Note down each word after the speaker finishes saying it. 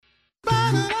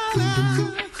You're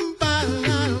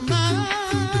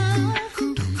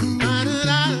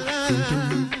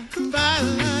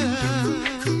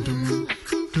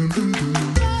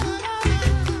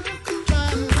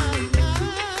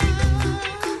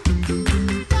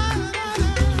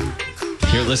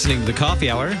listening to The Coffee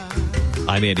Hour.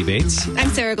 I'm Andy Bates. I'm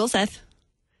Sarah Golseth.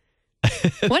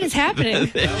 What is happening?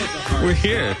 We're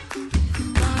here.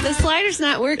 The slider's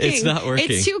not working. It's not working.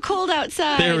 It's too cold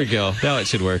outside. There we go. Now it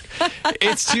should work.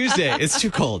 It's Tuesday. It's too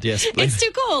cold. Yes. It's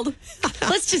too cold.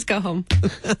 Let's just go home.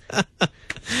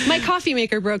 My coffee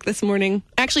maker broke this morning.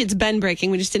 Actually, it's been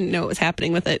breaking. We just didn't know what was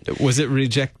happening with it. Was it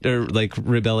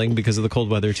rebelling because of the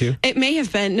cold weather too? It may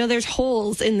have been. No, there's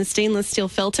holes in the stainless steel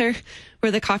filter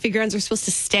where the coffee grounds are supposed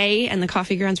to stay, and the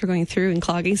coffee grounds were going through and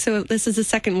clogging. So this is the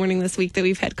second morning this week that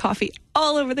we've had coffee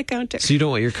all over the counter. So you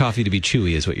don't want your coffee to be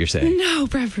chewy, is what you're saying? No,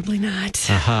 preferably not.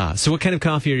 Aha. So what kind of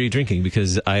coffee are you drinking?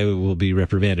 Because I will be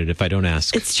reprimanded if I don't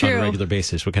ask. It's true. On a regular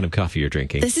basis what kind of coffee you're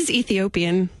drinking. This is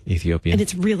Ethiopian. Ethiopian. And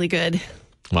it's really good.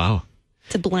 Wow.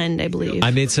 It's a blend, I believe.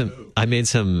 I made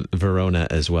some Verona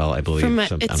as well, I believe.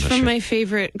 It's from my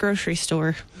favorite grocery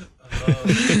store. Am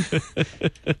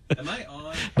I on?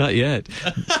 Not yet.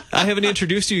 I haven't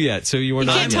introduced you yet, so you are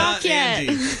not. Can't talk yet.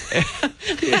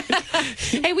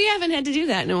 Hey, we haven't had to do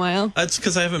that in a while. That's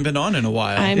because I haven't been on in a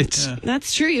while.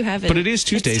 That's true, you haven't. But it is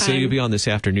Tuesday, so you'll be on this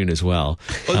afternoon as well.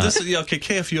 Oh, this is okay.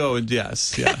 KFUO,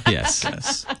 yes, yeah,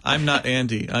 yes. I'm not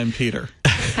Andy. I'm Peter.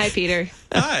 Hi, Peter.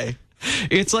 Hi.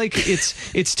 It's like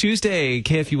it's Tuesday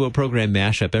KFUO program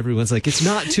mashup. Everyone's like, it's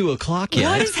not 2:00 yet.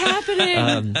 What is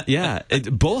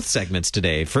happening? Both segments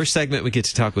today. First segment, we get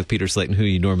to talk with Peter Slayton, who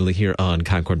you normally hear on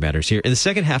Concord Matters here. In the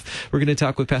second half, we're going to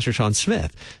talk with Pastor Sean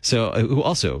Smith, who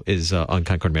also is on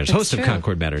Concord Matters, host of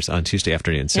Concord Matters on Tuesday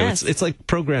afternoon. So yes. it's like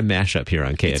program mashup here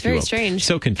on KFUO. It's very strange.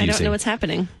 So confusing. I don't know what's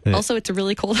happening. Also, it's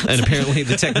really cold outside. And apparently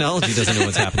the technology doesn't know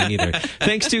what's happening either.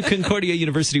 Thanks to Concordia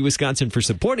University, Wisconsin for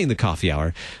supporting the Coffee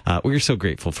Hour. We're so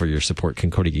grateful for your support,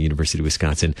 Concordia University,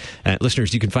 Wisconsin.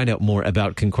 Listeners, you can find out more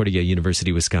about Concordia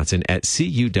University, Wisconsin at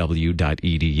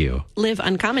cuw.edu. Live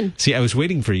uncommon. See, I was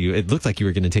waiting for you. It looked like you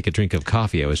were going to take a drink of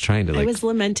coffee. I was trying to I was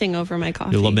lamenting over my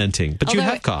coffee. You're lamenting. But Although you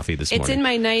have coffee this morning. It's in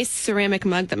my nice ceramic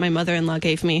mug that my mother-in-law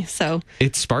gave me. So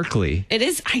it's sparkly. It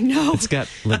is. I know. It's got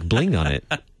like bling on it.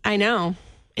 I know.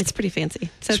 It's pretty fancy.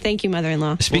 So thank you,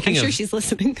 mother-in-law. I'm sure she's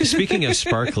listening. Speaking of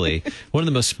sparkly, one of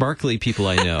the most sparkly people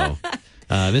I know,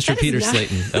 Mr. Peter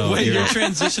Slayton. Oh, wait, you're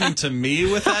transitioning to me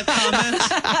with that comment?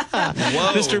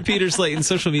 Whoa. Mr. Peter Slayton,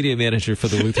 social media manager for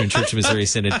the Lutheran Church of Missouri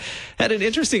Synod, had an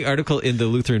interesting article in the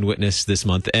Lutheran Witness this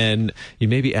month. And you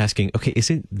may be asking, okay,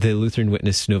 isn't the Lutheran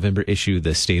Witness November issue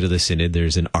the State of the Synod?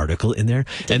 There's an article in there.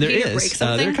 And there is.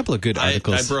 There are a couple of good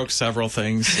articles. I broke several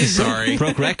things. Sorry.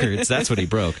 Broke records. That's what he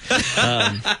broke.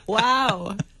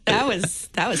 Wow. That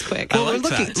was quick. Well, we're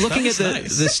looking at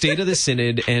the state of the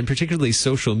Synod and particularly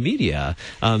social media.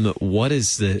 What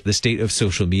is the state of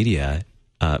social media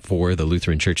for the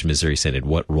Lutheran Church of Missouri Synod?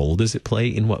 What role does it play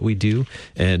in what we do?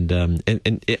 And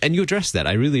you addressed that.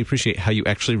 I really appreciate how you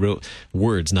actually wrote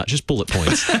words, not just bullet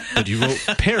points, but you wrote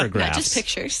paragraphs. Not just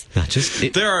pictures. Not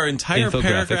just there are entire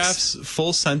paragraphs,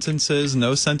 full sentences,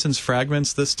 no sentence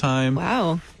fragments this time.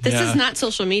 Wow. This is not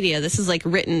social media. This is like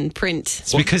written print.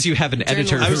 It's because you have an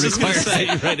editor who requires that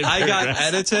you write in I got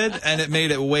edited, and it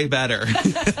made it way better.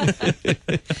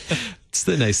 It's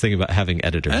the nice thing about having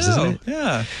editors, isn't it?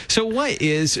 Yeah. So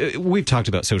we've talked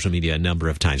about social media a number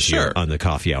of times here on the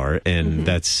Coffee Hour, and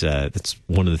that's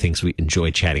one of the things we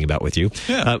enjoy chatting about with you.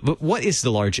 Yeah. But what is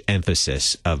the large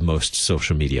emphasis of most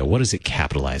social media? What does it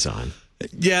capitalize on?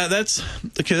 Yeah, this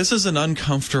is an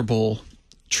uncomfortable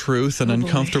truth, an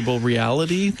uncomfortable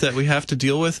reality that we have to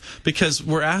deal with, because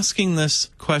we're asking this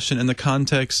question in the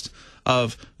context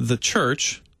of the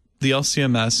church, the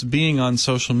LCMS, being on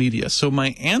social media. So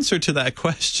my answer to that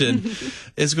question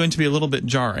is going to be a little bit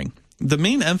jarring. The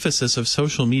main emphasis of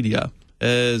social media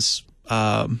is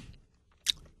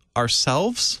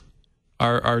ourselves,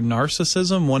 our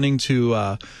narcissism, wanting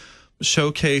to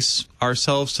showcase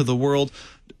ourselves to the world,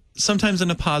 sometimes in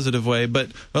a positive way.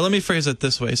 But let me phrase it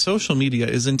this way. Social media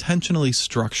is intentionally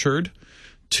structured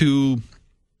to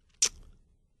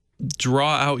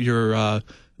draw out your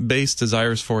base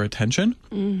desires for attention,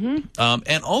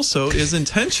 and also is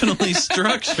intentionally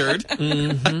structured.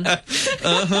 Yeah.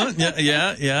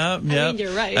 I mean,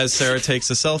 you're right. As Sarah takes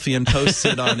a selfie and posts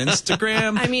it on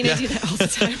Instagram. I mean, I do that all the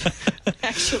time.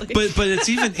 actually. But it's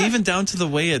even down to the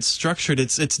way it's structured.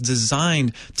 It's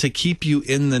designed to keep you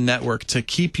in the network, to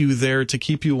keep you there, to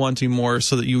keep you wanting more,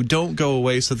 so that you don't go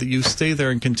away, so that you stay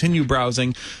there and continue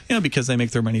browsing. Because they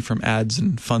make their money from ads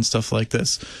and fun stuff like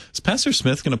this. Is Pastor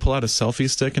Smith going to pull out a selfie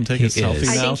stick and take a selfie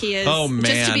now? I think he is. Oh man,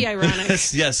 just to be ironic.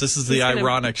 Yes, this is the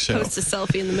ironic show. Post a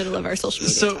selfie in the middle of our social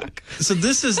media talk. So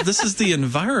this is the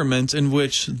environment in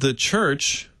which the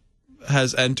church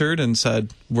has entered and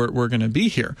said we're going to be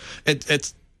here.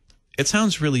 It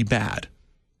sounds really bad,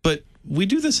 but we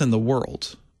do this in the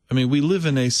world. I mean, we live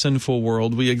in a sinful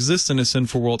world. We exist in a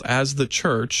sinful world as the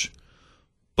church,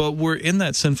 but we're in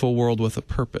that sinful world with a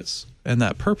purpose, and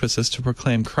that purpose is to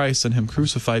proclaim Christ and Him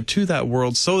crucified to that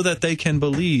world, so that they can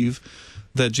believe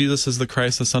that Jesus is the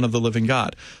Christ, the Son of the living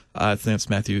God. I think that's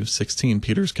Matthew 16,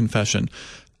 Peter's confession,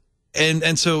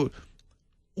 and so.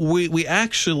 We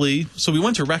want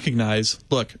to recognize,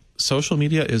 look, social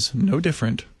media is no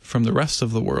different from the rest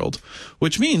of the world,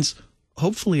 which means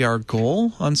hopefully our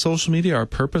goal on social media, our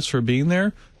purpose for being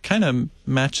there, kind of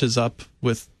matches up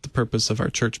with the purpose of our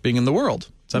church being in the world.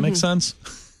 Does that make sense?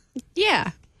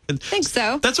 Yeah. I think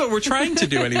so. That's what we're trying to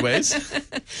do anyways.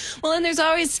 Well, and there's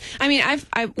always,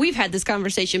 we've had this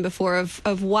conversation before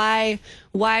of why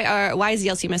is the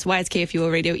LCMS, why is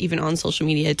KFUO Radio even on social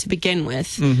media to begin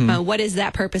with? What is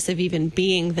that purpose of even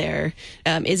being there?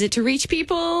 Is it to reach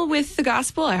people with the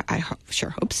gospel? I sure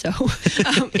hope so.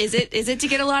 Is it to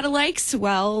get a lot of likes?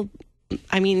 Well,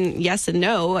 yes and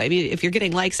no. If you're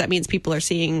getting likes, that means people are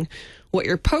seeing what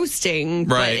you're posting, right.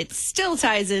 But it still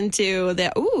ties into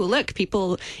that. Ooh, look,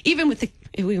 people, even with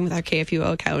our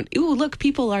KFUO account. Ooh, look,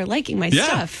 people are liking my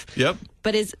stuff. Yep.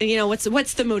 But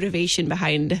what's the motivation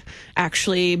behind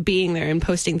actually being there and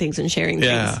posting things and sharing things?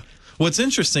 Yeah. What's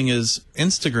interesting is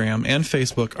Instagram and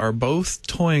Facebook are both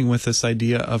toying with this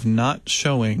idea of not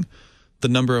showing the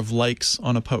number of likes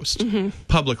on a post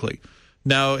publicly.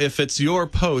 Now, if it's your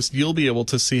post, you'll be able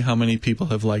to see how many people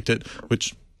have liked it,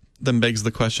 which then begs the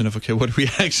question of, okay, what are we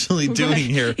actually doing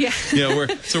here? Yeah.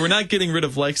 We're not getting rid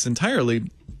of likes entirely,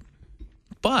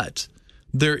 but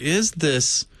there is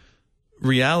this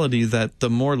reality that the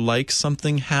more likes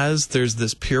something has, there's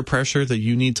this peer pressure that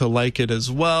you need to like it as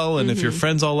well. And if your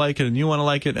friends all like it and you want to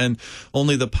like it, and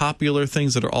only the popular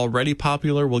things that are already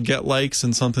popular will get likes,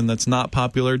 and something that's not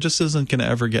popular just isn't going to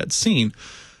ever get seen.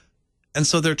 And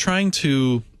so they're trying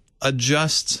to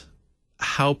adjust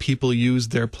how people use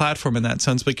their platform in that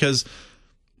sense, because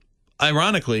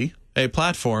ironically, a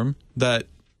platform that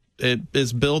it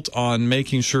is built on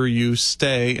making sure you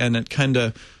stay, and it kind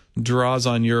of draws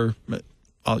on your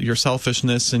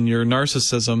selfishness and your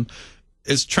narcissism,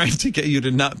 is trying to get you to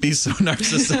not be so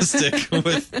narcissistic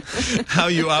with how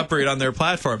you operate on their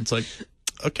platform. It's like,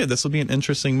 okay, this will be an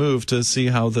interesting move to see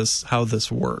how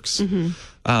this works.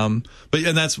 But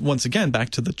that's once again back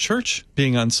to the church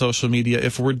being on social media.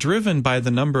 If we're driven by the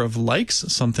number of likes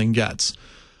something gets,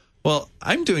 well,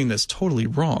 I'm doing this totally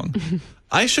wrong.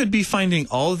 I should be finding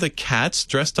all of the cats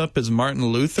dressed up as Martin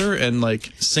Luther and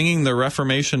singing the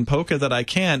Reformation polka that I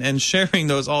can and sharing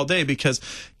those all day, because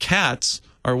cats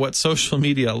are what social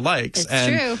media likes. It's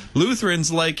and true.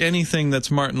 Lutherans like anything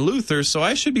that's Martin Luther, so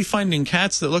I should be finding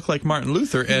cats that look like Martin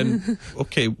Luther. And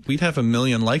okay, we'd have 1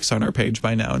 million likes on our page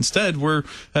by now. Instead, we're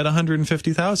at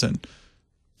 150,000.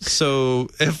 So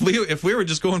if we were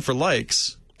just going for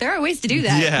likes, there are ways to do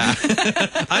that.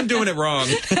 Yeah. I'm doing it wrong.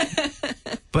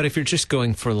 But if you're just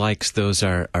going for likes, those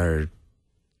are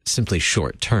simply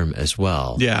short term as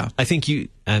well. Yeah. I think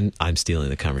I'm stealing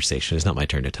the conversation. It's not my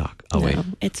turn to talk. Oh, wait.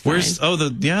 It's fine. Where's the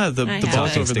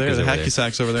ball's over there, the hacky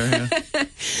sack's over there. Yeah.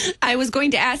 I was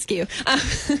going to ask you,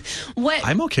 what?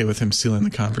 I'm okay with him stealing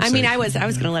the conversation. I was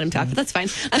going to let him talk, but that's fine.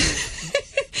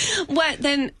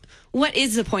 What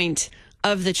is the point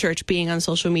of the church being on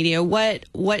social media?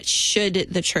 What should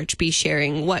the church be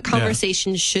sharing? What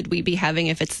conversations should we be having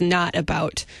if it's not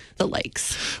about the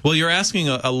likes? Well, you're asking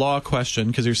a law question,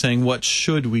 because you're saying what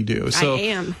should we do? So I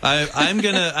am.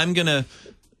 I'm gonna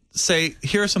say,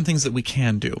 here are some things that we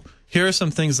can do. Here are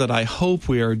some things that I hope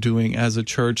we are doing as a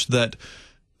church that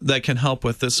can help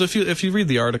with this. So if you read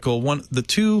the article, the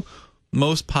two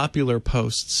most popular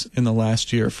posts in the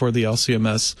last year for the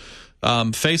LCMS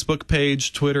Facebook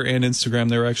page, Twitter, and Instagram,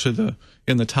 they were actually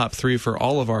in the top 3 for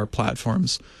all of our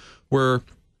platforms, were,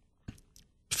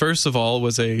 first of all,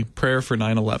 was a prayer for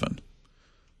 9/11,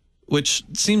 which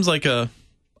seems like a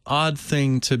odd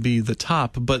thing to be the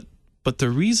top, but the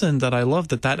reason that I love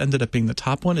that ended up being the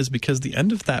top one is because the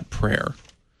end of that prayer,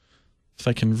 if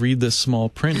I can read this small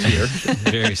print here.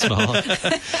 Very small.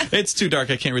 It's too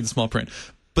dark, I can't read the small print.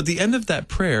 But the end of that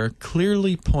prayer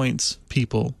clearly points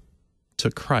people to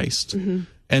Christ.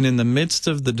 And in the midst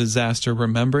of the disaster,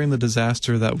 remembering the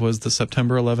disaster that was the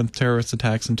September 11th terrorist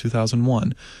attacks in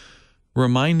 2001,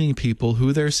 reminding people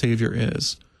who their Savior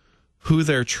is, who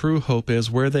their true hope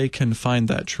is, where they can find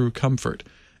that true comfort.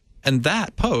 And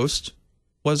that post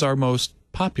was our most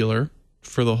popular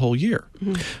for the whole year.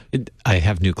 I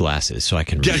have new glasses, so I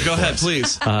can read. Yeah, go ahead,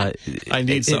 please. I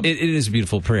need some. It is a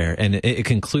beautiful prayer, and it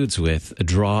concludes with,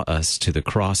 "Draw us to the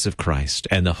cross of Christ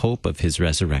and the hope of his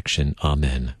resurrection.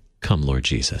 Amen. Come, Lord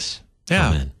Jesus."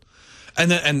 Yeah.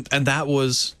 Amen. And that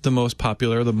was the most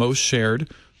popular, the most shared,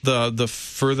 the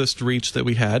furthest reach that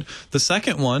we had. The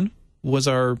second one was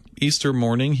our Easter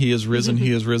morning, "He is risen,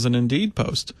 he is risen indeed"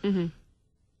 post.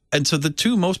 And so the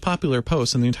two most popular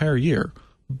posts in the entire year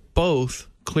both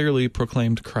clearly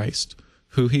proclaimed Christ,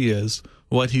 who he is,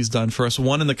 what he's done for us.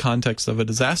 One in the context of a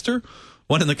disaster,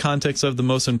 one in the context of the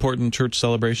most important church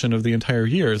celebration of the entire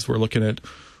year. As we're looking at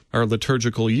our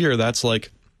liturgical year, that's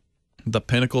like the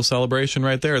pinnacle celebration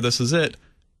right there. This is it.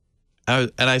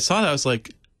 And I saw that, I was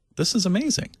like, this is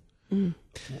amazing.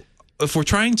 If we're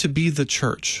trying to be the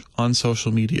church on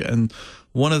social media, and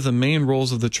one of the main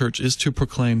roles of the church is to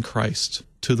proclaim Christ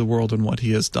to the world and what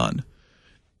he has done,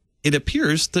 it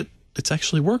appears that it's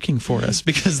actually working for us,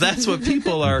 because that's what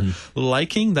people are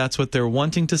liking. That's what they're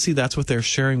wanting to see. That's what they're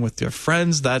sharing with their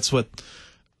friends. That's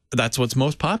what's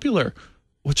most popular,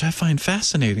 which I find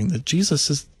fascinating, that Jesus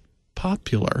is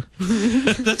popular.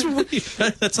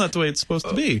 That's not the way it's supposed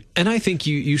to be. And I think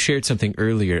you shared something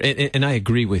earlier, and I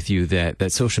agree with you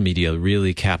that social media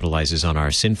really capitalizes on our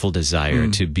sinful desire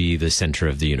to be the center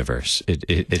of the universe.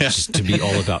 It's just to be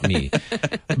all about me.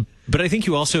 But I think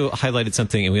you also highlighted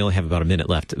something, and we only have about a minute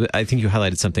left. I think you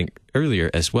highlighted something earlier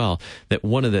as well, that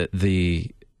one of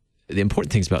the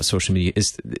important things about social media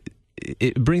is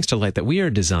it brings to light that we are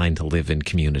designed to live in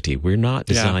community. We're not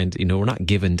designed, we're not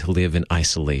given to live in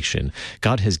isolation.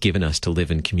 God has given us to live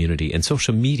in community, and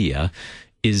social media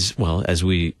is, well, as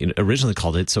we originally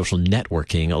called it, social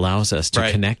networking, allows us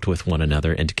to connect with one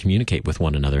another and to communicate with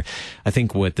one another. I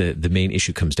think what the main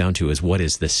issue comes down to is, what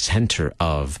is the center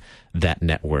of that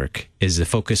network? Is the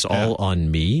focus all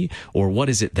on me, or what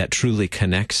is it that truly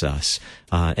connects us?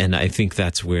 And I think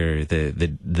that's where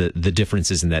the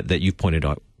difference is in that you pointed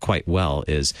out quite well,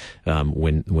 is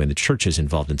when the church is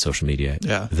involved in social media,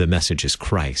 the message is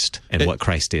Christ and what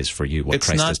Christ is for you, what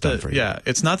Christ has done for you. Yeah,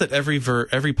 it's not that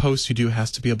every post you do has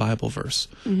to be a Bible verse,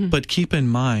 but keep in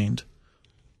mind,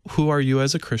 who are you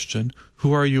as a Christian?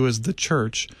 Who are you as the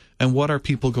church? And what are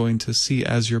people going to see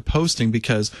as you're posting?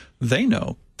 Because they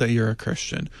know that you're a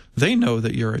Christian. They know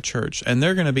that you're a church. And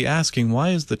they're going to be asking, why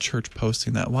is the church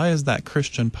posting that? Why is that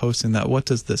Christian posting that? What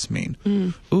does this mean?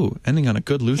 Ooh, ending on a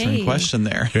good Lutheran question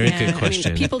there. Very good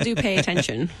question. People do pay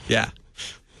attention. Yeah.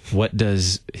 What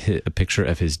does a picture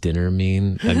of his dinner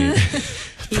mean? I mean,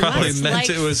 probably meant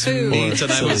it was food. meat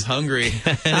and I was hungry,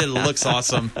 and it looks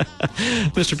awesome.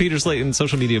 Mr. Peter Slayton,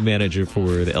 social media manager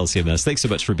for the LCMS. Thanks so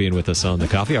much for being with us on the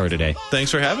Coffee Hour today.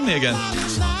 Thanks for having me again.